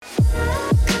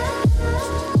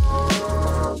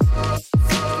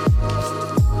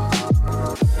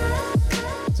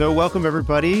So welcome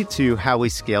everybody to How We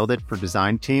Scaled It for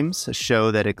Design Teams, a show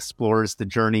that explores the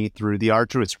journey through the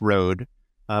arduous road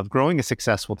of growing a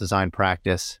successful design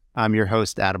practice. I'm your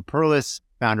host, Adam Perlis,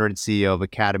 founder and CEO of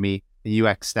Academy, a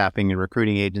UX staffing and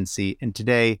recruiting agency. And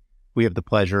today we have the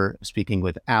pleasure of speaking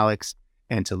with Alex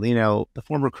Antolino, the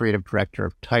former creative director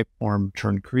of Typeform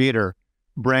turned creator,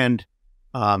 brand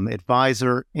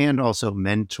advisor, and also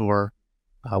mentor.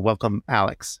 Welcome,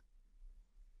 Alex.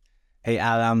 Hey,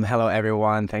 Adam. Hello,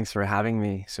 everyone. Thanks for having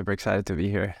me. Super excited to be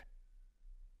here.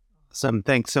 Awesome.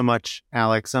 Thanks so much,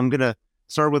 Alex. I'm going to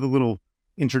start with a little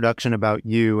introduction about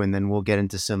you, and then we'll get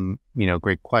into some,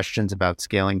 great questions about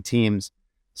scaling teams.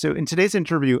 So in today's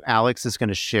interview, Alex is going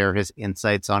to share his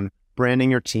insights on branding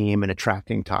your team and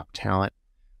attracting top talent.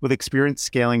 With experience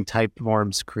scaling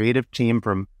Typeform's creative team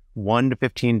from 1 to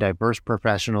 15 diverse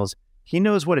professionals, he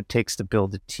knows what it takes to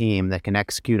build a team that can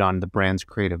execute on the brand's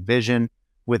creative vision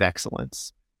with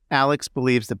excellence. Alex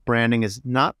believes that branding is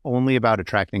not only about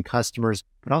attracting customers,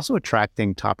 but also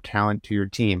attracting top talent to your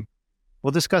team.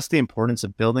 We'll discuss the importance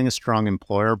of building a strong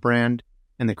employer brand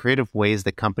and the creative ways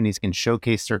that companies can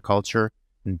showcase their culture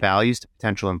and values to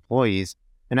potential employees.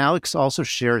 And Alex also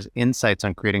shares insights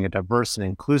on creating a diverse and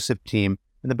inclusive team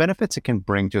and the benefits it can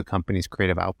bring to a company's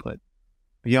creative output.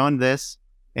 Beyond this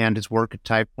and his work at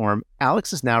Typeform,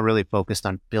 Alex is now really focused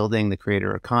on building the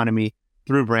creator economy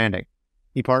through branding.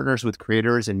 He partners with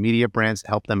creators and media brands to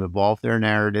help them evolve their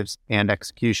narratives and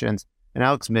executions. And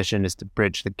Alex's mission is to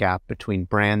bridge the gap between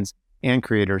brands and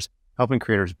creators, helping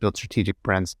creators build strategic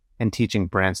brands and teaching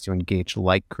brands to engage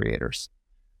like creators.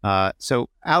 So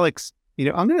Alex,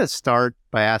 I'm going to start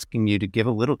by asking you to give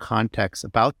a little context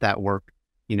about that work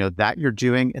that you're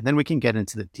doing, and then we can get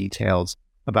into the details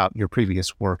about your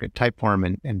previous work at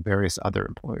Typeform and various other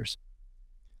employers.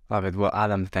 Love it. Well,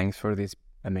 Adam, thanks for this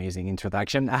amazing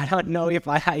introduction. I don't know if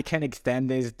I can extend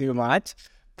this too much,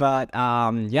 but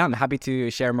I'm happy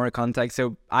to share more context.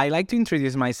 So I like to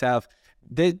introduce myself.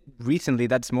 Recently,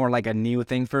 that's more like a new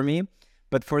thing for me.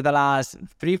 But for the last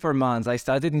 3-4 months, I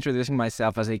started introducing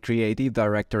myself as a creative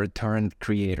director turned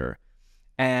creator.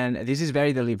 And this is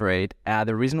very deliberate.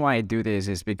 The reason why I do this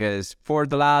is because for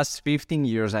the last 15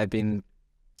 years, I've been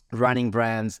running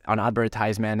brands on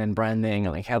advertisement and branding,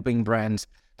 and like helping brands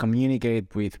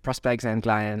communicate with prospects and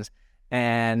clients.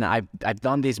 And I've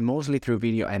done this mostly through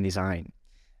video and design.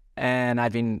 And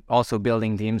I've been also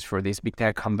building teams for these big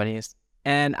tech companies.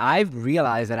 And I've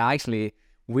realized that actually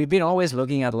we've been always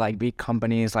looking at like big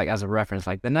companies like as a reference,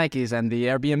 like the Nikes and the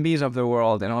Airbnbs of the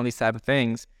world and all these type of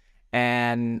things.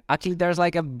 And actually there's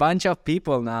like a bunch of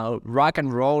people now rock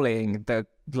and rolling the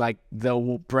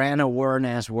brand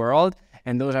awareness world,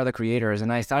 and those are the creators.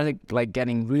 And I started like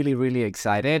getting really, really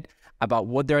excited about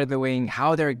what they're doing,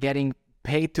 how they're getting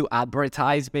paid to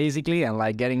advertise basically, and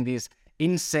like getting this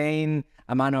insane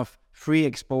amount of free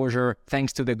exposure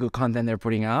thanks to the good content they're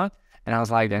putting out. And I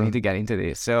was like, I need to get into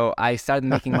this. So I started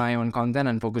making my own content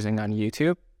and focusing on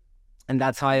YouTube. And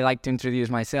that's how I like to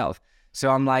introduce myself. So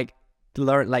I'm like,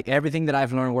 learn like everything that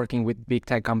I've learned working with big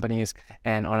tech companies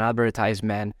and on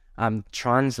advertisement, I'm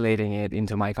translating it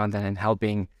into my content and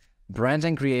helping brands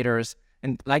and creators.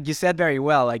 And like you said very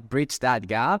well, like bridge that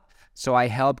gap. So I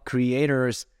help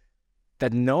creators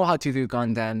that know how to do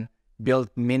content build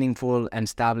meaningful and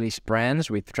established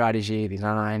brands with strategy,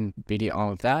 design, video,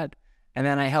 all of that. And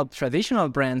then I help traditional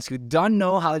brands who don't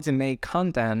know how to make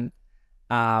content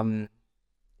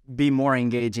be more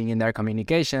engaging in their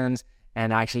communications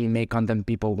and actually make content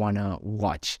people want to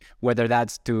watch, whether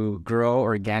that's to grow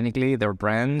organically their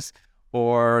brands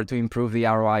or to improve the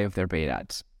ROI of their paid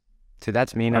ads. So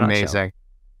that's me in a nutshell.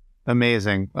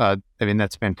 Amazing.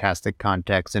 That's fantastic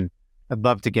context. And I'd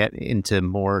love to get into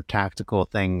more tactical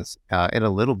things in a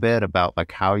little bit about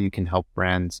like how you can help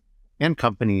brands and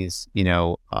companies,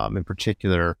 in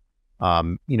particular,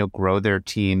 grow their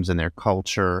teams and their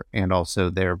culture and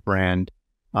also their brand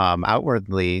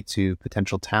outwardly to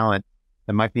potential talent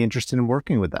that might be interested in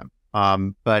working with them.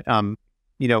 But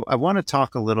I want to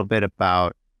talk a little bit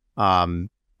about,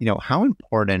 how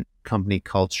important company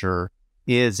culture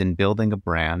is in building a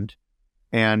brand.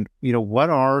 And, what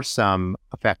are some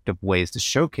effective ways to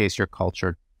showcase your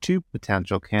culture to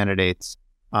potential candidates?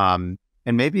 And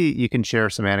maybe you can share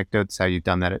some anecdotes how you've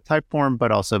done that at Typeform,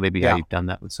 but also maybe how you've done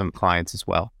that with some clients as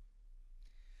well.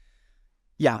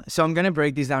 Yeah, so I'm going to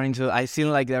break this down into, I feel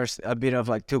like there's a bit of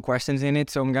like 2 questions in it.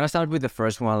 So I'm going to start with the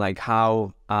first one, like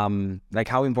how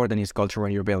important is culture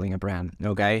when you're building a brand,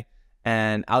 okay?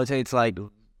 And I would say it's like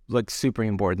super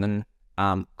important.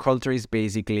 Culture is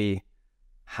basically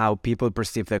how people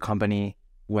perceive the company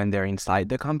when they're inside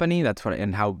the company. That's what,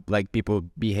 and how like people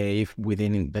behave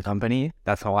within the company.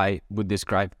 That's how I would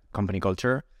describe company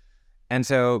culture. And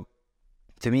so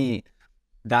to me,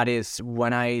 that is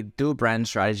when I do brand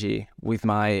strategy with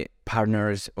my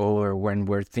partners, or when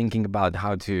we're thinking about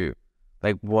how to,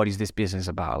 like, what is this business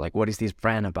about? Like, what is this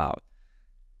brand about?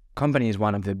 Company is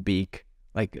one of the big,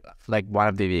 like one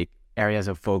of the big areas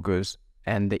of focus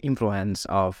and the influence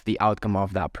of the outcome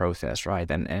of that process, right?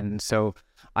 And so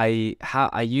I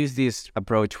use this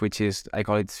approach, which is, I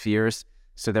call it spheres.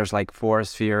 So there's like 4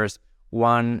 spheres.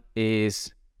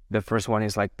 The first one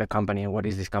is like the company, and what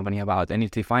is this company about? And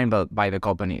it's defined by the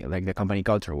company, like the company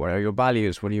culture. What are your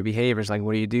values? What are your behaviors? Like,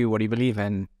 what do you do? What do you believe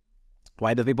in?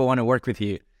 Why do people want to work with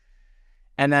you?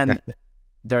 And then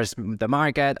there's the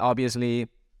market, obviously.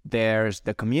 There's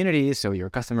the community, so your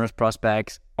customers,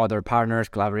 prospects, other partners,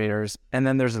 collaborators. And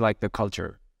then there's like the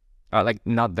culture, like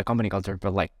not the company culture,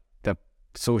 but like the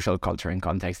social culture and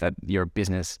context that your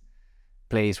business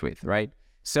plays with, right?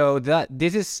 So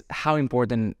this is how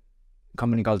important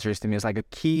company culture is to me. It's like a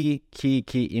key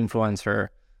influencer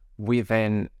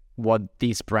within what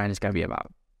this brand is going to be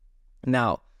about.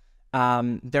 Now,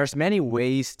 there's many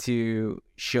ways to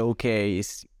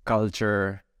showcase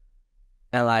culture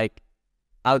and like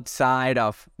outside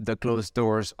of the closed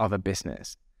doors of a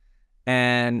business.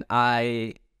 And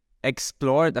I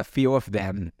explored a few of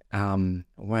them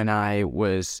when I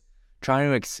was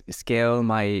trying to scale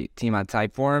my team at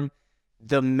Typeform.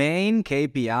 The main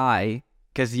KPI,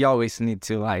 because you always need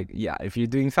to if you're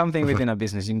doing something within a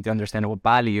business, you need to understand what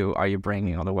value are you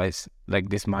bringing. Otherwise, like,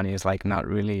 this money is like not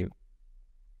really,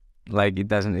 like,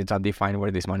 it's not defined where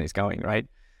this money is going, right?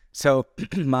 So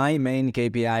my main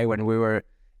KPI when we were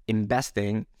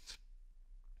investing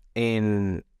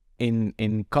in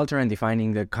culture and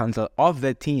defining the concept of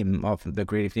the team, of the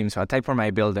creative team. So at Typeform, I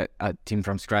built a team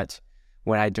from scratch.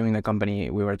 When I joined the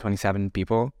company, we were 27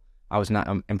 people. I was not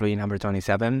employee number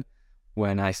 27.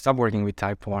 When I stopped working with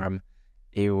Typeform,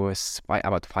 it was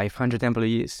about 500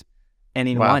 employees. And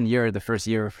in 1 year, the first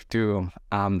year or two,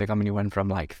 the company went from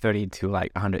like 30 to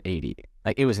like 180.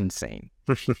 Like, it was insane.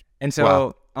 And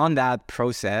so on that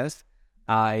process,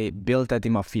 I built a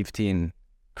team of 15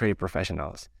 creative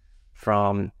professionals,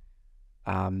 from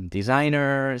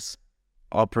designers,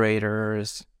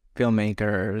 operators,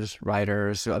 filmmakers,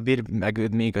 writers, so a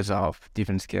good mix of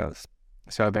different skills.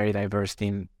 So a very diverse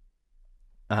team.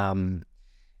 And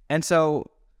so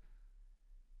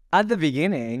at the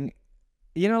beginning,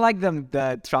 like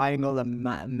the triangle, the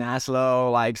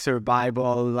Maslow, like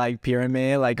survival, like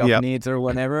pyramid, like of needs or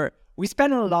whatever, we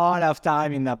spend a lot of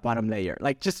time in that bottom layer,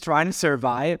 like just trying to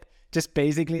survive. Just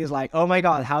basically is like, oh my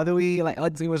God, how do we, like,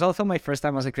 it was also my first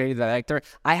time as a creative director.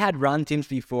 I had run teams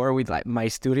before with like my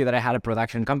studio that I had a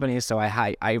production company. So I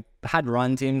had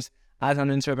run teams as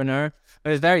an entrepreneur, but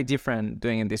it was very different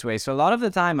doing it this way. So a lot of the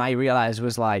time I realized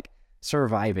was like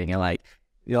surviving and like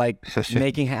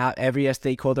making every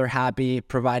stakeholder happy,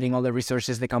 providing all the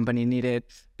resources the company needed.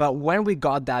 But when we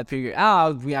got that figured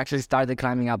out, we actually started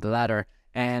climbing up the ladder.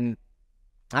 And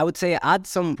I would say at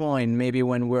some point, maybe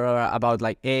when we're about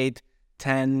like 8,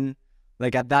 10,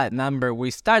 like at that number, we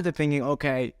started thinking,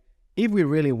 okay, if we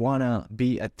really want to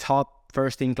be a top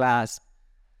first-in-class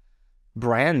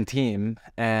brand team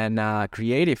and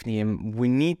creative team, we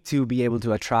need to be able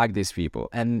to attract these people.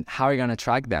 And how are you going to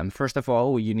attract them? First of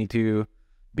all, you need to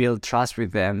build trust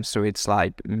with them. So it's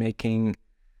like making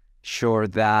sure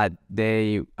that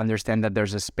they understand that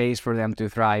there's a space for them to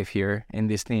thrive here in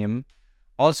this team.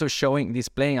 Also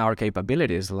displaying our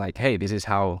capabilities, like, hey, this is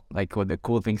how, like, what the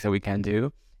cool things that we can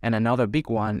do. And another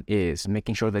big one is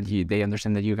making sure that they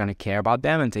understand that you're going to care about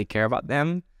them and take care about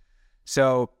them.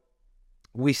 So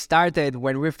we started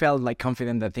when we felt like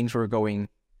confident that things were going,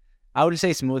 I would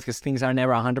say smooth, because things are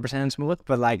never 100% smooth,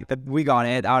 but like that we got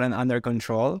it out and under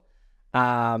control.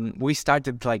 We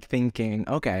started like thinking,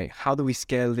 okay, how do we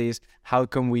scale this? How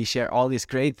can we share all these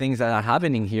great things that are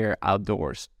happening here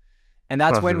outdoors? And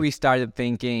that's when we started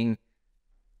thinking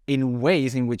in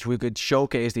ways in which we could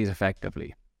showcase these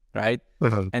effectively, right?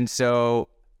 And so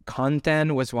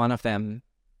content was one of them.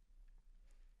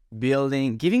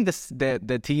 Giving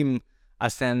the team a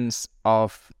sense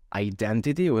of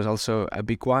identity was also a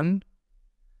big one.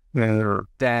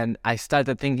 Then I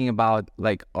started thinking about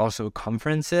like also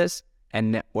conferences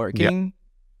and networking.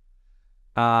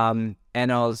 And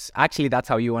also, actually, that's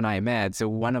how you and I met. So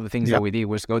one of the things that we did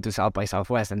was go to South by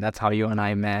Southwest, and that's how you and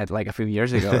I met like a few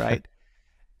years ago, right?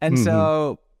 And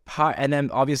so and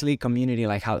then obviously community,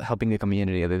 like helping the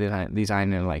community, the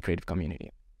design and like creative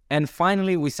community. And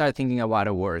finally, we started thinking about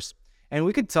awards. And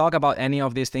we could talk about any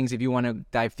of these things if you want to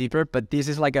dive deeper, but this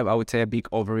is like I would say a big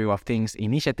overview of things,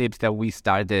 initiatives that we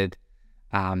started,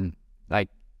 like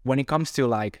when it comes to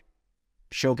like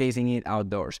showcasing it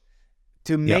outdoors.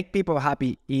 To Yep. make people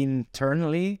happy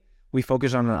internally, we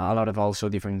focus on a lot of also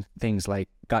different things like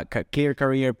clear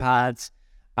career paths,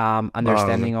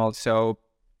 understanding also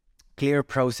clear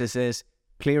processes,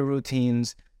 clear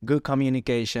routines, good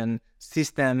communication,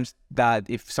 systems that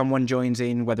if someone joins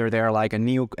in, whether they're like a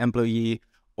new employee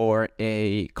or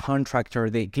a contractor,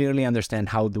 they clearly understand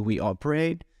how do we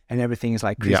operate, and everything is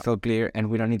like Yep. crystal clear, and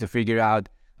we don't need to figure out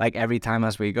like every time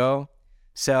as we go.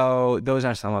 So those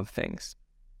are some of the things.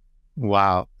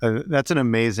 Wow. That's an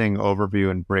amazing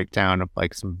overview and breakdown of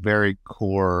like some very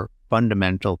core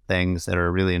fundamental things that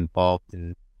are really involved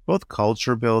in both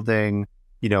culture building,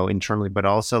 internally, but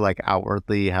also like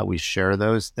outwardly how we share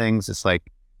those things. It's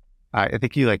like, I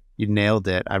think you nailed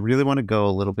it. I really want to go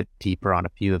a little bit deeper on a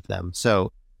few of them.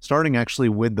 So starting actually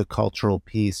with the cultural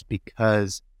piece,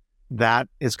 because that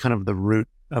is kind of the root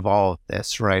of all of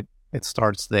this, right? It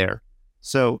starts there.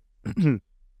 So,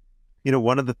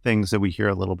 one of the things that we hear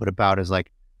a little bit about is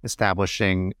like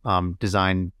establishing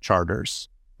design charters.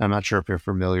 I'm not sure if you're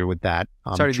familiar with that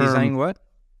Sorry, term. design what?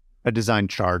 A design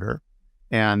charter.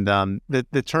 And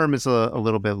the term is a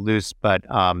little bit loose, but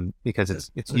because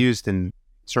it's used in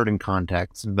certain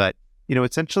contexts. But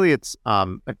essentially, it's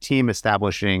a team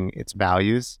establishing its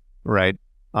values, right?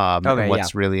 And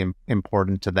what's really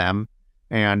important to them,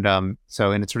 and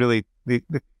it's really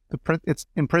it's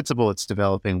in principle, it's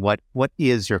developing what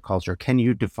is your culture. Can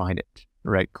you define it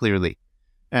right clearly?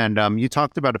 And you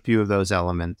talked about a few of those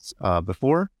elements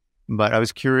before, but I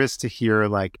was curious to hear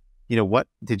what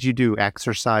did you do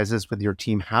exercises with your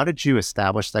team? How did you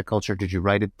establish that culture? Did you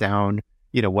write it down?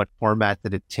 What format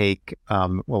did it take?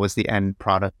 What was the end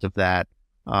product of that?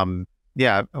 I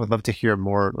would love to hear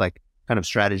more like kind of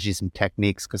strategies and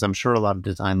techniques, because I'm sure a lot of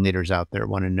design leaders out there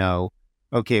want to know,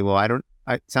 okay, well,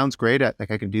 it sounds great. I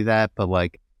can do that, but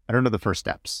like, I don't know the first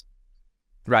steps.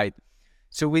 Right.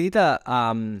 So we did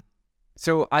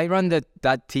so I run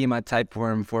that team at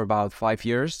Typeform for about 5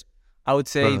 years. I would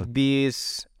say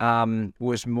this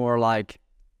was more like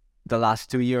the last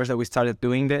 2 years that we started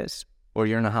doing this, or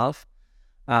year and a half.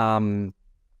 And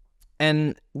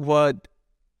at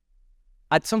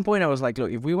some point I was like,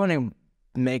 look, if we want to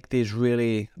make this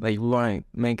really, like, we want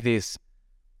to make this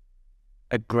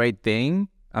a great thing,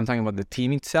 I'm talking about the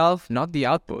team itself, not the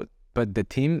output, but the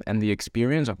team and the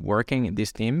experience of working in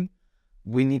this team,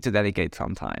 we need to dedicate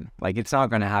some time. Like, it's not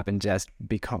going to happen just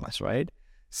because, right?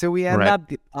 So we end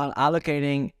up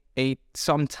allocating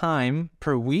some time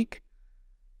per week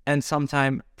and some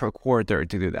time per quarter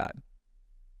to do that.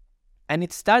 And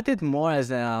it started more as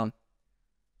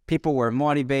people were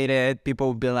motivated. People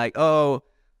would be like, oh,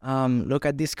 look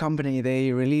at this company.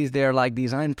 They released their like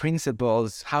design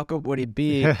principles. How good would it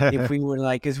be if we were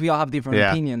like, because we all have different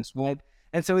opinions, right?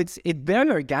 And so it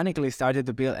very organically started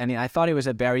to build. And I thought it was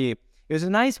a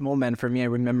nice moment for me. I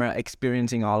remember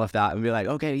experiencing all of that and be like,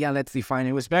 okay, yeah, let's define it.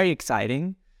 It was very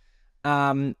exciting.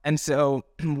 And so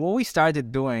what we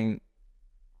started doing,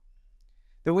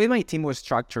 the way my team was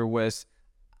structured was,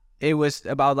 it was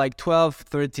about like 12,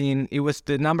 13.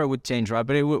 The number would change, right?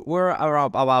 But we're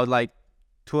about like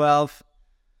 12,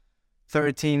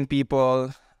 13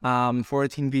 people,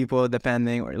 14 people,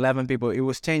 depending, or 11 people. It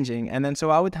was changing. And then so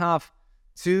I would have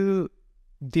two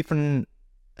different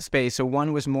space. So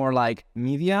one was more like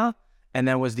media, and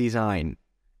then was design,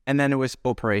 and then it was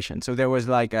operation. So there was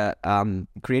like a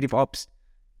creative ops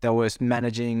that was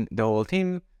managing the whole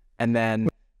team, and then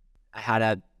I had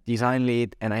a design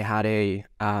lead and I had a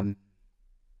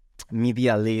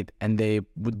media lead, and they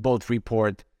would both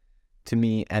report to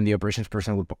me, and the operations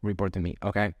person would report to me.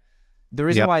 Okay. The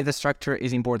reason why the structure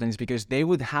is important is because they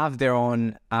would have their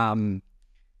own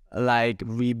like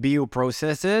review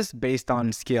processes based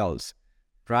on skills,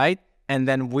 right? And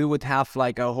then we would have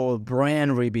like a whole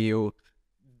brand review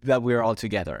that we're all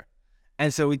together.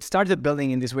 And so it started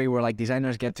building in this way where like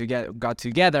designers got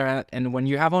together, and when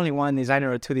you have only one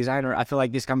designer or two designers, I feel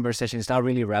like this conversation is not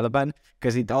really relevant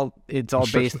because it's all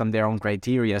based on their own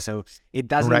criteria. So it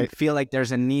doesn't feel like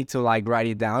there's a need to like write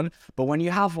it down. But when you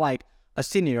have like a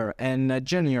senior and a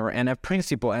junior and a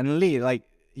principal and lead, like,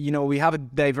 we have a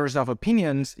diverse of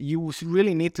opinions, you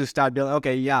really need to start building,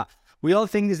 okay, yeah, we all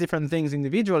think these different things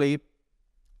individually.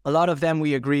 A lot of them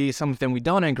we agree, some of them we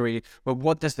don't agree, but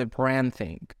what does the brand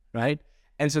think, right?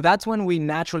 And so that's when we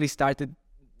naturally started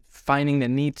finding the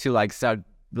need to like start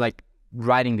like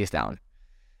writing this down.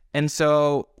 And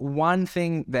so one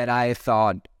thing that I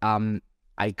thought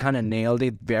I kind of nailed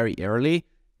it very early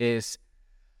is,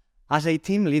 as a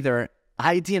team leader,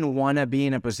 I didn't want to be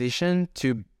in a position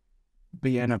to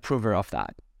be an approver of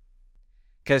that.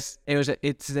 Because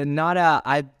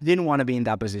I didn't want to be in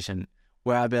that position.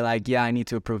 where I'd be like, yeah, I need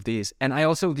to approve this. And I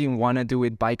also didn't want to do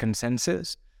it by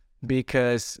consensus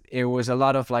because it was a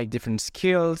lot of like different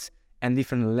skills and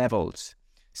different levels.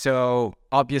 So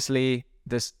obviously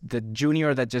the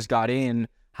junior that just got in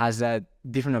has a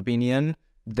different opinion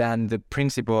than the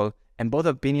principal. And both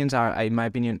opinions are, in my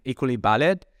opinion, equally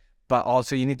valid, but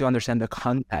also you need to understand the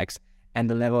context and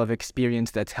the level of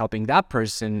experience that's helping that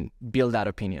person build that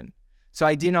opinion. So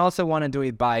I didn't also want to do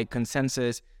it by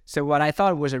consensus. So what I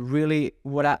thought was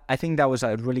I think that was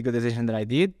a really good decision that I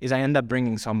did is I ended up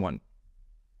bringing someone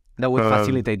that would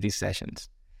facilitate these sessions.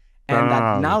 And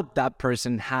that now that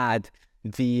person had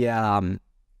the,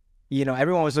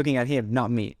 everyone was looking at him, not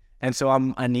me. And so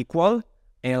I'm an equal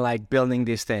in like building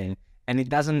this thing. And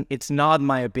it's not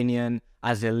my opinion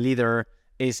as a leader,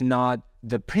 it's not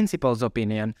the principal's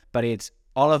opinion, but it's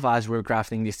all of us, we're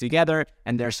crafting this together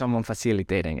and there's someone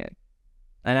facilitating it.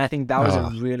 And I think that was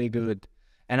a really good,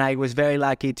 and I was very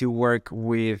lucky to work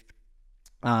with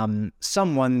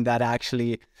someone that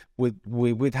actually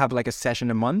we would have like a session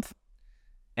a month.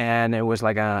 And it was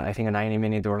like I think a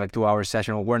 90-minute or like 2-hour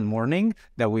session or one morning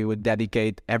that we would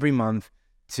dedicate every month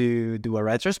to do a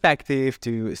retrospective,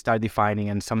 to start defining.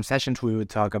 And some sessions we would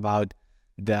talk about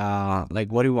what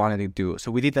we wanted to do.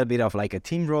 So we did a bit of like a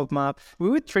team roadmap. We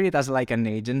would treat it as like an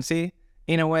agency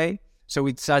in a way. So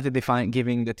we started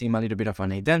giving the team a little bit of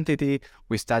an identity.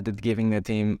 We started giving the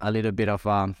team a little bit of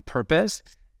purpose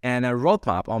and a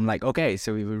roadmap. I'm like, okay,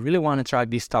 so if we really want to track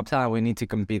this top talent, we need to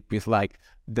compete with like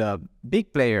the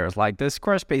big players, like the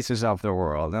Squarespaces of the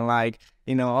world,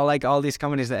 and all these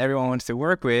companies that everyone wants to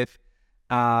work with.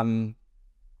 How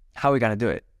are we gonna do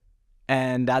it?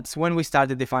 And that's when we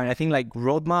started defining, I think, like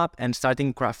roadmap and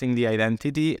starting crafting the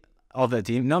identity of the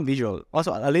team, not visual,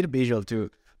 also a little visual too,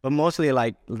 but mostly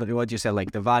like what you said,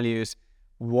 like the values.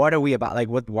 What are we about? Like,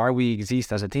 why we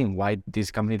exist as a team? Why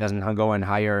this company doesn't go and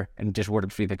hire and just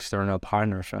work with external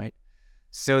partners, right?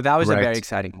 So that was a very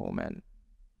exciting moment.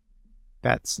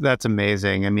 That's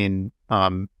amazing. I mean,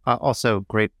 also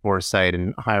great foresight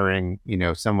in hiring,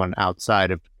 someone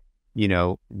outside of,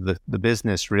 the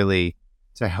business really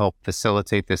to help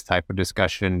facilitate this type of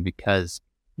discussion because,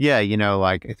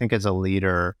 like I think as a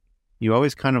leader, you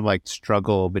always kind of like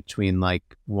struggle between like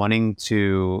wanting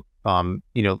to,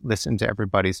 listen to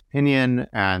everybody's opinion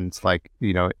and like,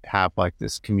 have like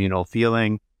this communal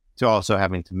feeling to also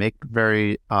having to make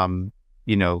very,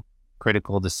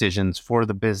 critical decisions for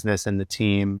the business and the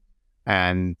team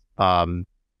and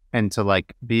to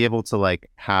like be able to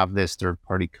like have this third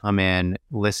party come in,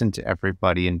 listen to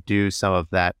everybody and do some of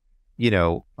that,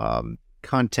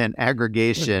 content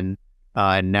aggregation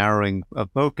and narrowing of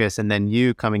focus. And then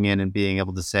you coming in and being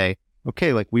able to say,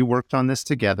 okay, like we worked on this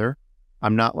together.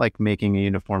 I'm not like making a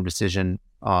uniform decision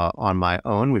on my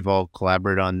own. We've all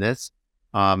collaborated on this.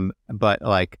 But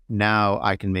like now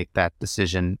I can make that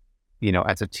decision,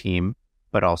 as a team,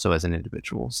 but also as an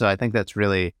individual. So I think that's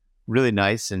really, really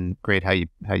nice and great how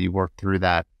you work through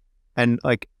that. And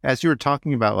like, as you were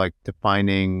talking about like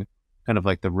defining kind of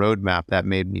like the roadmap, that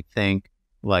made me think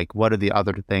like, what are the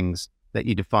other things that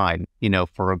you define,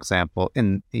 for example,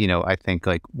 I think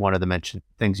like one of the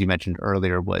things you mentioned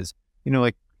earlier was,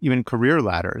 like even career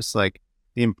ladders, like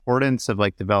the importance of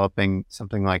like developing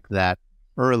something like that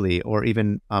early, or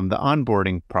even the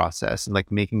onboarding process and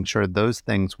like making sure those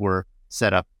things were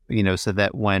set up, so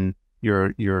that when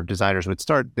your designers would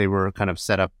start, they were kind of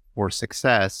set up for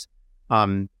success.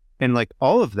 And like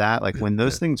all of that, like when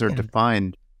those things are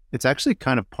defined, it's actually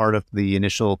kind of part of the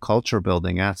initial culture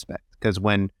building aspect. Because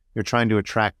when you're trying to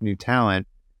attract new talent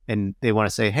and they want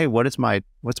to say, hey, what's my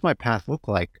path look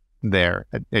like there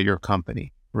at your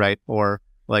company, right? Or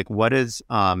like, what is,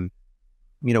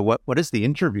 what is the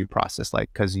interview process like?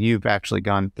 Because you've actually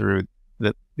gone through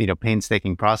the,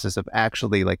 painstaking process of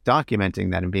actually like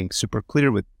documenting that and being super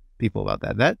clear with people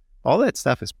about that. All that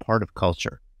stuff is part of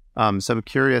culture. So I'm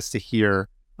curious to hear,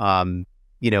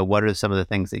 what are some of the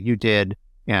things that you did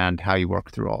and how you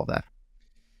worked through all of that?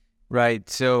 Right.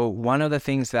 So one of the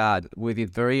things that we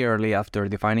did very early after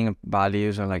defining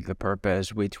values and like the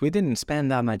purpose, which we didn't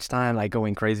spend that much time like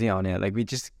going crazy on it. Like we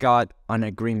just got an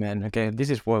agreement. Okay, this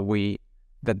is what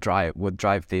would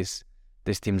drive these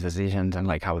team's decisions and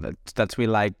like how that's we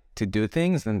like to do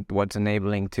things and what's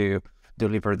enabling to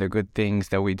deliver the good things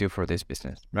that we do for this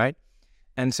business, right?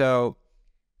 And so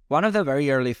one of the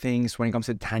very early things when it comes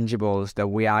to tangibles that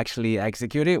we actually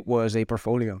executed was a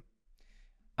portfolio.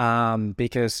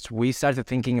 Because we started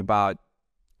thinking about,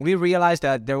 we realized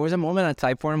that there was a moment at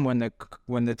Typeform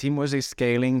when the team was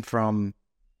scaling from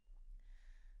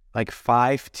like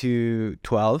 5 to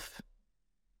 12,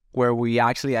 where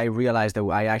I realized that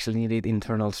I actually needed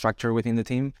internal structure within the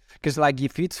team. Because like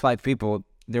if it's 5 people,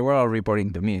 they were all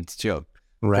reporting to me. It's chill.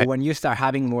 But Right. when you start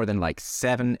having more than like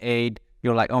 7, 8,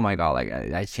 you're like, oh my God, like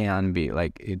I can't be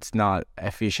like, it's not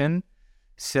efficient.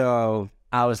 So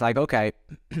I was like, okay,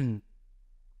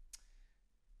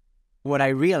 what I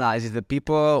realized is that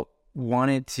people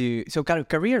wanted to, so kind of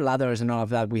career ladders and all of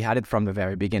that, we had it from the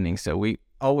very beginning. So we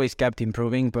always kept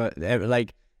improving, but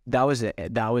like that was it,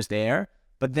 that was there.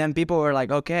 But then people were like,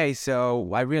 okay,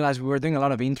 so I realized we were doing a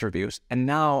lot of interviews, and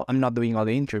now I'm not doing all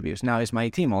the interviews. Now it's my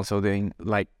team also doing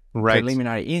like Right.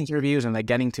 preliminary interviews and like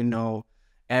getting to know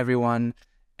everyone.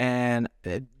 And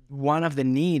one of the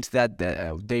needs that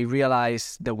they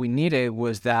realized that we needed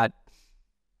was that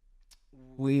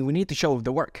we need to show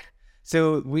the work.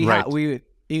 So Right.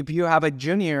 if you have a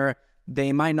junior,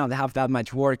 they might not have that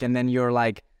much work, and then you're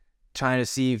like trying to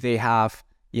see if they have,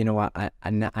 you know,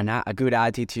 a good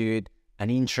attitude, an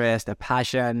interest, a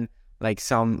passion, like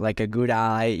a good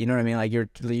eye, you know what I mean? Like you're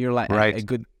like a Right.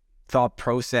 good thought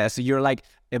process. So you're like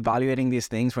evaluating these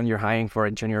things when you're hiring for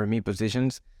a junior or mid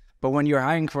positions. But when you're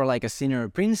hiring for like a senior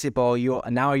principal, you're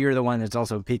the one that's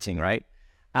also pitching, right?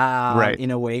 Right.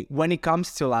 In a way, when it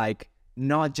comes to like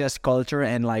not just culture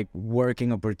and like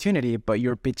working opportunity, but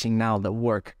you're pitching now the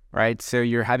work, right? So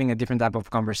you're having a different type of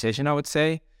conversation, I would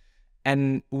say.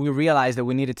 And we realized that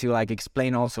we needed to like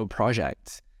explain also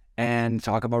projects and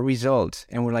talk about results.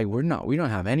 And we're like, we don't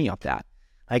have any of that.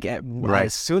 Like Right.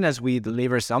 as soon as we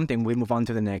deliver something, we move on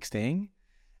to the next thing.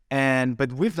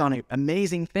 But we've done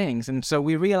amazing things. And so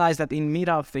we realized that in mid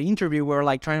of the interview, we're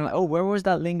like trying like, oh, where was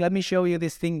that link? Let me show you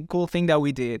this cool thing that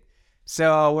we did.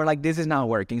 So we're like, this is not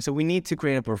working. So we need to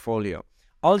create a portfolio.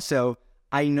 Also,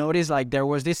 I noticed like there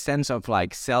was this sense of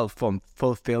like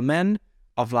self-fulfillment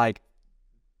of like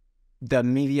the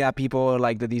media people,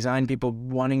 like the design people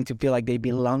wanting to feel like they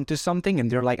belong to something,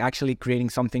 and they're like actually creating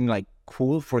something like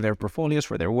cool for their portfolios,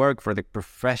 for their work, for the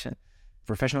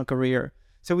professional career.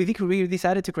 So we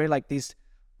decided to create like this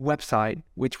website,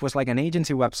 which was like an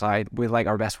agency website with like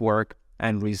our best work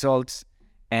and results,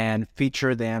 and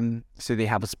feature them so they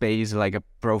have a space, like a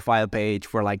profile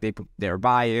page where like they put their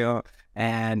bio,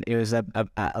 and it was a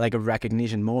like a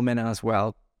recognition moment as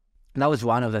well. And that was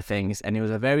one of the things, and it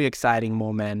was a very exciting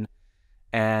moment.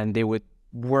 And they would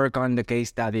work on the case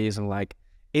studies, and like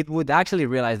it would actually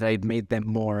realize that it made them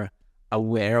more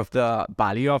aware of the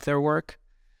value of their work.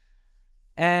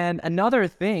 And another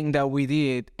thing that we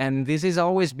did, and this has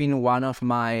always been one of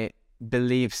my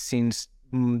beliefs since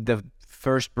the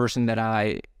first person that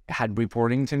I had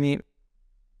reporting to me,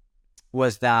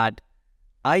 was that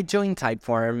I joined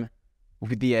Typeform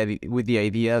with the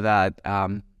idea that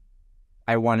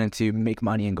I wanted to make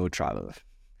money and go travel.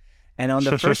 And on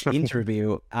the first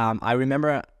interview, I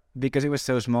remember, because it was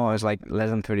so small, it was like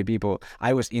less than 30 people,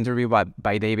 I was interviewed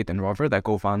by David and Robert, the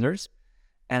co-founders.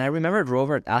 And I remember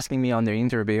Robert asking me on the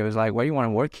interview, he was like, why do you want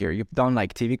to work here? You've done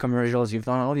like TV commercials, you've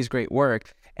done all this great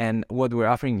work, and what we're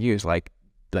offering you is like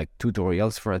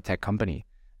tutorials for a tech company.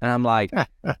 And I'm like,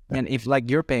 and if like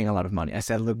you're paying a lot of money, I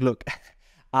said, look,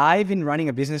 I've been running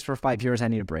a business for 5 years, I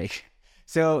need a break.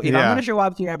 So if I'm going to show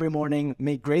up to you every morning,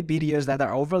 make great videos that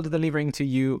are over delivering to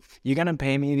you, you're going to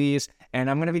pay me this, and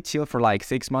I'm going to be chill for like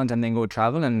 6 months and then go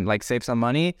travel and like save some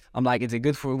money. I'm like, it's a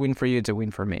good win for you. It's a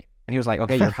win for me. And he was like,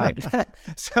 okay, you're hyped.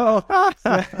 So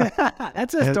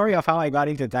that's a story of how I got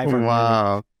into Typeform.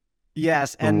 Wow.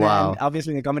 Yes. And Wow. then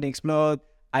obviously the company exploded.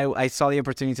 I saw the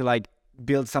opportunity to like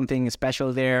build something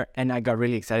special there, and I got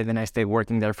really excited, and I stayed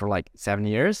working there for like 7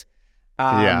 years.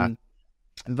 Yeah.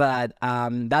 But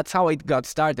that's how it got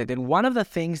started. And one of the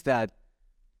things that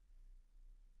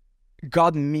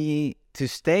got me to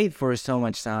stay for so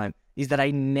much time is that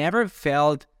I never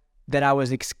felt that I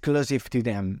was exclusive to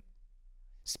them,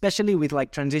 especially with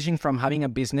like transitioning from having a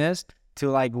business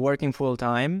to like working full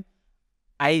time.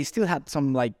 I still had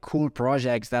some like cool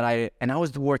projects that I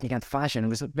was working at fashion. It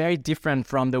was very different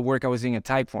from the work I was doing at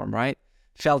Typeform, right?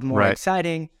 Felt more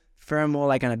exciting, felt more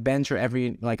like an adventure.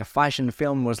 Every like a fashion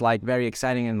film was like very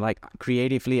exciting and like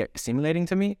creatively stimulating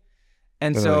to me.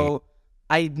 And so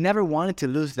I never wanted to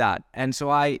lose that. And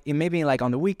so maybe like on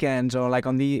the weekends or like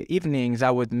on the evenings, I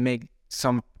would make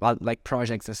some like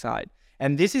projects aside.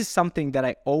 And this is something that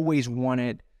I always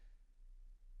wanted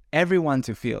everyone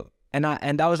to feel. And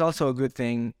that was also a good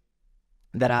thing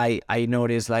that I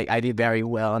noticed, like I did very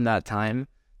well in that time.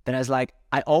 That I was like,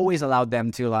 I always allowed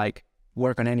them to like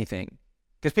work on anything.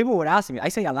 Because people would ask me, I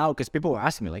say allowed because people were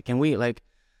asking me, like, can we, like,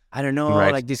 I don't know,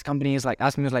 like this company is like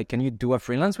asking me, like, can you do a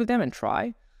freelance with them and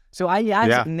try? So I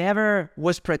never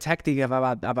was protective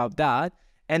about that.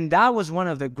 And that was one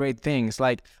of the great things.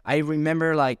 Like, I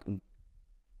remember like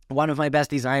one of my best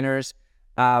designers,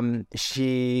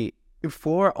 she,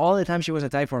 for all the time she was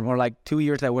at Typeform, or like 2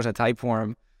 years that was at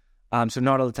Typeform, so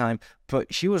not all the time,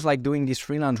 but she was like doing this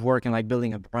freelance work and like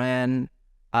building a brand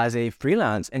as a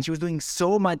freelance, and she was doing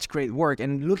so much great work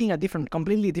and looking at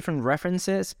completely different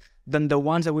references than the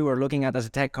ones that we were looking at as a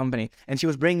tech company. And she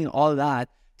was bringing all that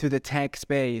to the tech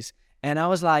space. And I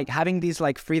was like having this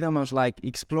like freedom of like,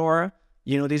 explore,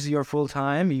 this is your full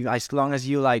time. As long as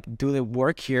you like do the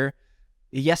work here,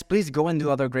 yes, please go and do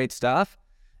other great stuff.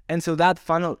 And so that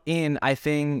funneled in, I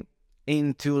think,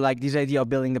 into like this idea of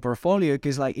building the portfolio,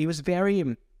 because like it was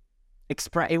very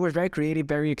it was very creative,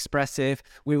 very expressive.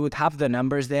 We would have the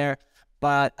numbers there,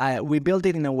 but we built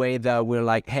it in a way that we're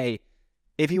like, hey,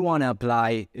 if you want to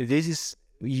apply, this is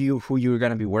who you're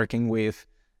going to be working with.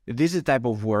 This is the type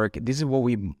of work. This is what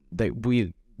we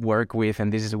work with,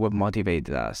 and this is what motivates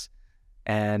us.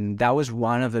 And that was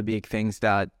one of the big things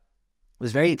that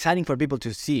was very exciting for people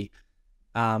to see.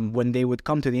 When they would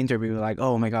come to the interview, like,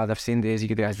 oh my God, I've seen this.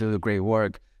 You guys do great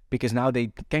work. Because now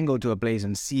they can go to a place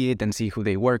and see it and see who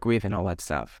they work with and all that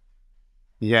stuff.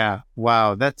 Yeah.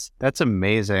 Wow. That's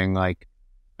amazing. Like,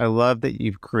 I love that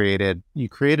you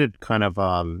created kind of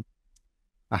a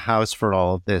house for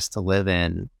all of this to live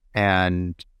in,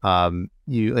 and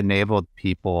you enabled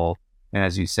people, and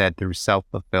as you said, through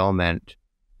self-fulfillment,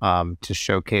 to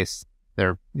showcase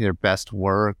their best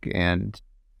work and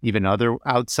even other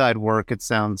outside work. It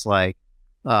sounds like,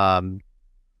 and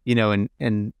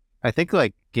I think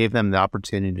like gave them the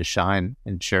opportunity to shine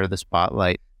and share the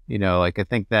spotlight. Like I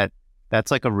think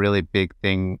that's like a really big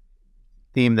theme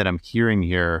that I'm hearing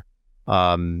here.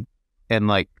 And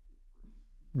like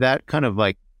that kind of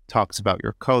like talks about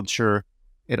your culture.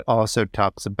 It also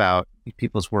talks about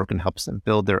people's work and helps them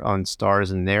build their own stars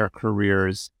in their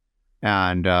careers.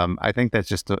 And I think that's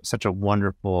just such a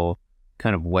wonderful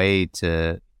kind of way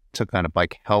to kind of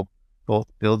like help both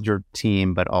build your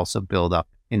team, but also build up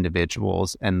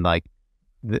individuals. And like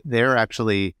they're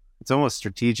actually, it's almost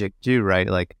strategic too, right?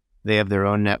 Like they have their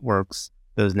own networks.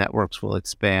 Those networks will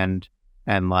expand,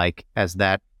 and like as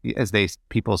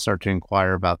people start to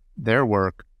inquire about their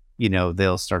work,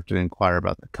 they'll start to inquire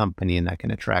about the company, and that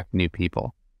can attract new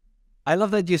people. I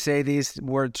love that you say this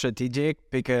word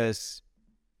strategic, because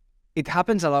it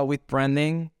happens a lot with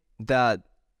branding. That's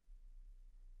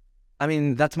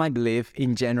my belief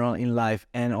in general in life,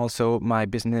 and also my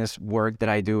business work that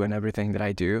I do and everything that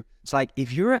I do. It's like,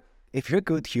 if you're a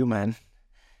good human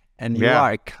and you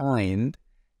are kind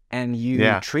and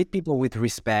you treat people with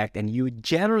respect and you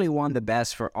generally want the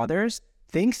best for others,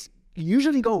 things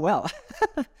usually go well.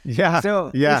 So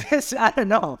this is, I don't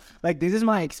know, like this is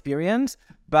my experience,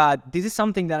 but this is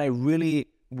something that I really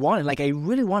wanted. Like I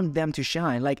really want them to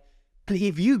shine. Like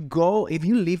if you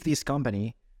leave this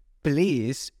company,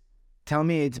 please tell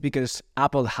me it's because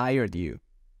Apple hired you.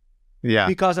 Yeah.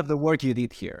 Because of the work you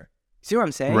did here. See what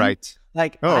I'm saying? Right.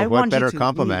 Like, I want better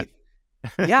compliment.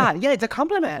 Yeah, it's a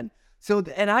compliment. So,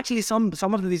 and actually some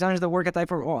of the designers that work at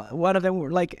Typeform, one of them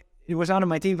were like, it was out of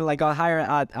my team, but like got hired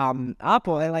at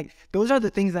Apple. And like, those are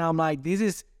the things that I'm like, this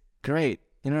is great.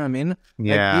 You know what I mean?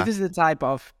 Yeah. Like, this is the type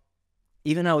of,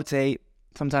 even I would say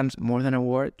sometimes more than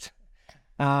awards.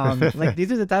 Like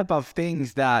these are the type of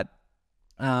things that,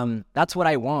 that's what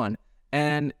I want.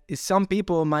 And some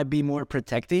people might be more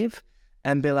protective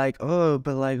and be like, oh,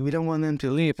 but like, we don't want them to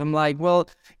leave. I'm like, well,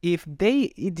 it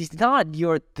is not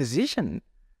your decision.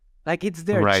 Like, it's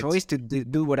their choice to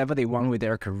do whatever they want with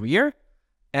their career.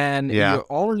 And you're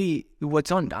only,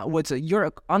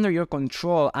 you're under your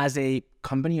control as a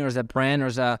company or as a brand or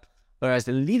as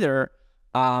a leader,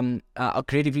 a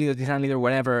creative leader, design leader,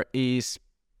 whatever, is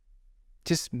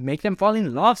just make them fall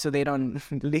in love so they don't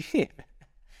leave.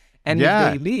 And if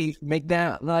they leave, make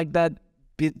that like that.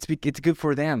 It's good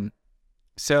for them.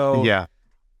 So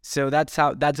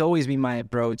that's always been my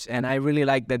approach. And I really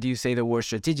like that you say the word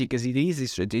strategic, because it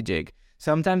is strategic.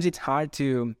 Sometimes it's hard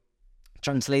to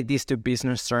translate this to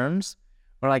business terms,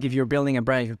 or like if you're building a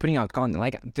brand, if you're putting out content,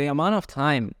 like the amount of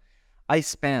time I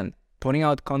spend putting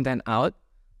out content out,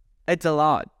 it's a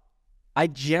lot. I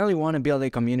generally want to build a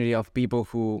community of people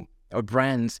or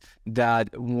brands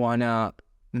that want to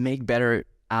make better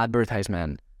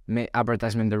advertisement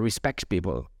that respects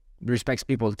people's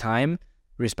time,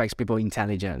 respects people's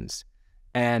intelligence.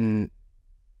 And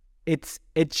it's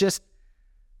just,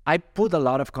 I put a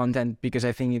lot of content because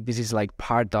I think this is like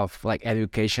part of like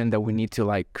education, that we need to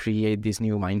like create this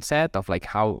new mindset of like,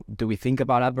 how do we think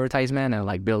about advertisement and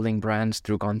like building brands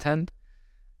through content.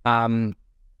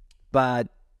 But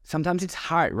sometimes it's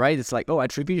hard, right? It's like, oh,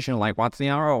 attribution, like what's the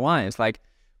ROI? It's like,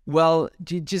 well,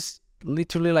 you just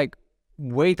literally like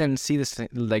wait and see the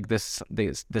signals.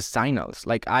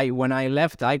 Like when I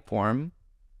left Typeform,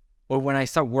 or when I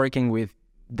started working with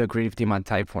the creative team at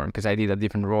Typeform, because I did a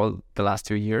different role the last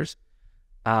 2 years,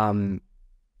 I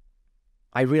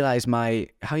realized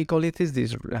how you call it is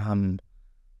this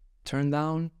turn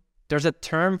down. There's a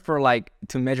term for like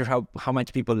to measure how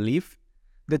much people leave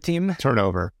the team.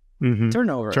 Turnover.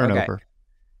 Turnover. Okay.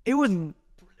 It was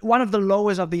one of the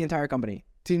lowest of the entire company.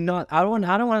 I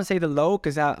don't want to say the low,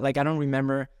 because I don't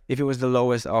remember if it was the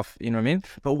lowest of, you know what I mean?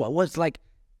 But what was like,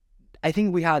 I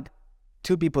think we had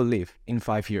 2 people leave in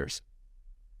 5 years.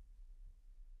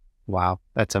 Wow,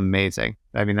 that's amazing.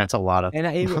 I mean, that's a lot of. And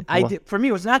for me,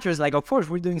 it was natural. It's like, of course,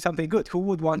 we're doing something good. Who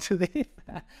would want to leave?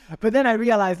 But then I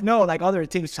realized, no, like other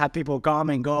teams had people come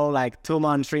and go, like 2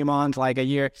 months, 3 months, like a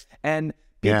year, and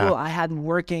people I had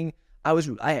working.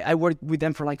 I worked with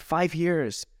them for like 5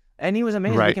 years, and it was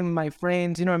amazing. Right. Became my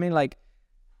friends. You know what I mean? Like,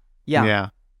 yeah.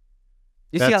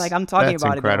 You see, like I'm talking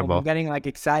about incredible. It, I'm getting like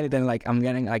excited, and like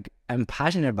I'm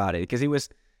passionate about it, because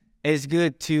it's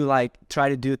good to like try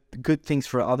to do good things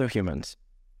for other humans.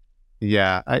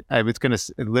 Yeah, I was gonna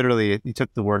literally, you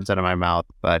took the words out of my mouth,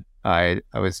 but I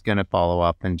was gonna follow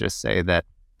up and just say that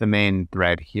the main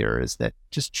thread here is that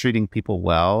just treating people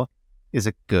well is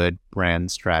a good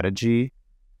brand strategy.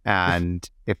 And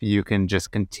if you can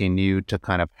just continue to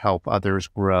kind of help others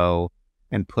grow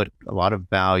and put a lot of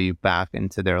value back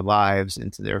into their lives,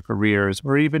 into their careers,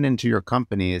 or even into your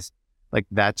companies, like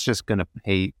that's just going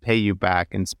to pay you back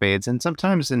in spades, and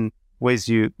sometimes in ways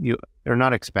you are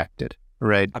not expected,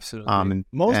 right? Absolutely.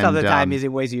 Most of the time is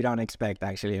in ways you don't expect,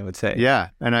 actually, I would say. Yeah,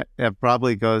 and it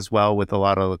probably goes well with a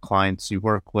lot of the clients you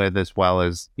work with, as well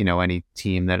as, you know, any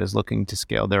team that is looking to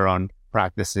scale their own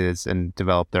practices and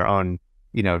develop their own,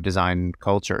 you know, design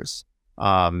cultures.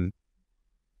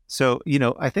 So, you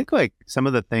know, I think like some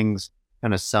of the things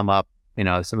kind of sum up, you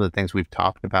know, some of the things we've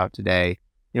talked about today.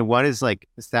 You know, one is like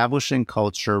establishing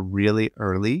culture really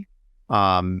early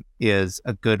is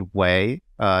a good way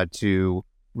to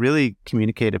really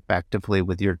communicate effectively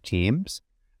with your teams,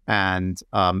 and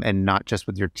not just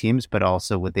with your teams, but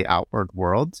also with the outward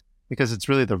world, because it's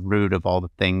really the root of all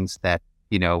the things that,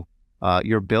 you know,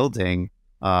 you're building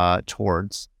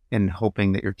towards, and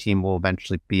hoping that your team will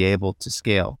eventually be able to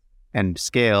scale. And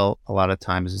scale, a lot of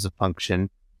times, is a function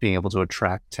being able to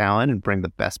attract talent and bring the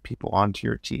best people onto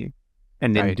your team.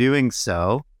 And in doing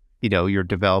so, you know, you're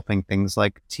developing things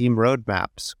like team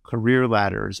roadmaps, career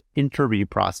ladders, interview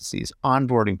processes,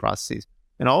 onboarding processes,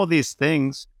 and all of these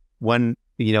things, when,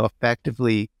 you know,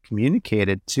 effectively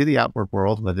communicated to the outward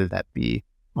world, whether that be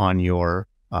on your,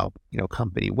 you know,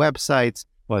 company websites,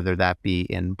 whether that be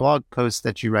in blog posts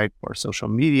that you write or social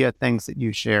media things that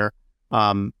you share,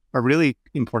 are really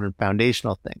important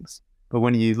foundational things. But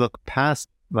when you look past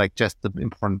like just the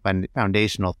important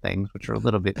foundational things, which are a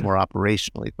little bit more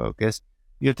operationally focused,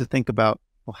 you have to think about,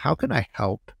 well, how can I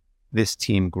help this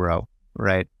team grow,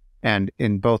 right? And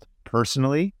in both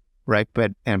personally, right,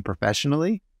 and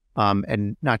professionally,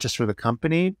 and not just for the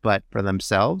company, but for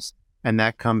themselves. And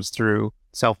that comes through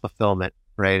self-fulfillment,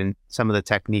 right? And some of the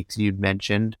techniques you'd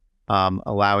mentioned,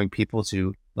 allowing people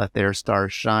to let their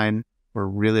stars shine, were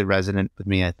really resonant with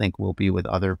me. I think will be with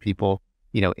other people,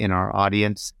 you know, in our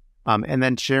audience. And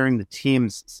then sharing the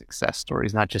team's success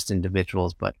stories, not just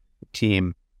individuals, but the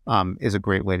team, is a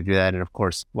great way to do that. And of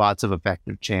course, lots of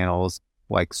effective channels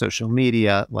like social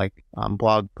media, like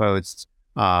blog posts,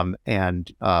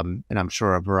 and I'm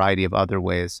sure a variety of other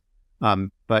ways.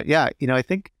 But yeah, you know, I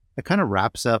think it kind of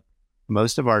wraps up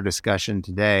most of our discussion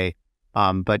today.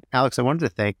 But Alex, I wanted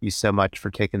to thank you so much for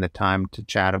taking the time to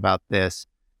chat about this.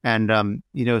 And,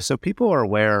 you know, so people are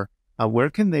aware,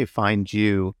 where can they find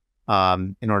you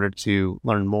in order to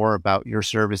learn more about your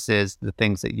services, the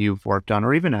things that you've worked on,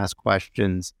 or even ask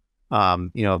questions,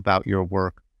 you know, about your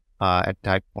work at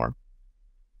Typeform?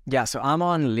 Yeah, so I'm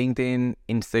on LinkedIn,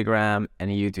 Instagram,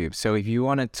 and YouTube. So if you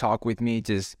want to talk with me,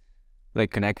 just like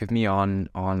connect with me on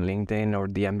LinkedIn or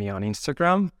DM me on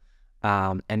Instagram.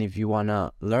 And if you want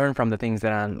to learn from the things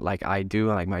that I do,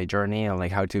 like my journey and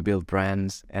like how to build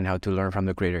brands and how to learn from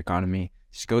the creator economy,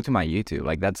 just go to my YouTube.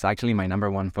 Like that's actually my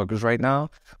number one focus right now,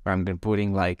 where I'm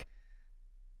putting like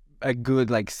a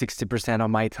good like 60% of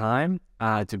my time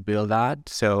to build that.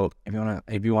 So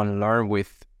if you wanna learn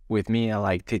with me and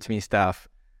like teach me stuff,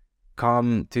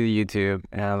 come to YouTube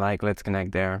and like let's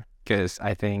connect there, because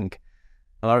I think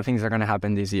a lot of things are gonna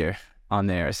happen this year on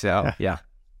there. So yeah.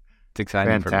 It's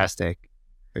exciting. Fantastic.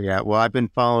 Yeah. Well, I've been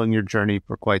following your journey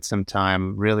for quite some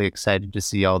time. Really excited to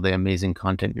see all the amazing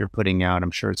content you're putting out.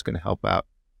 I'm sure it's going to help out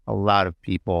a lot of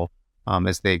people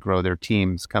as they grow their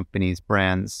teams, companies,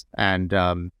 brands. And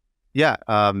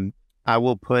I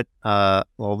will put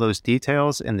all those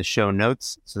details in the show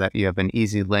notes so that you have an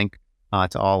easy link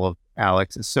to all of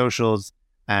Alex's socials.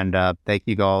 And thank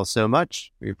you all so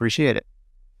much. We appreciate it.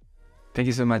 Thank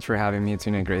you so much for having me. It's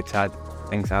been a great chat.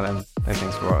 Thanks, Alan. And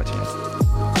thanks for watching.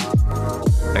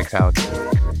 Thanks, Alex.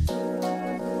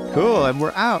 Cool. And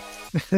we're out.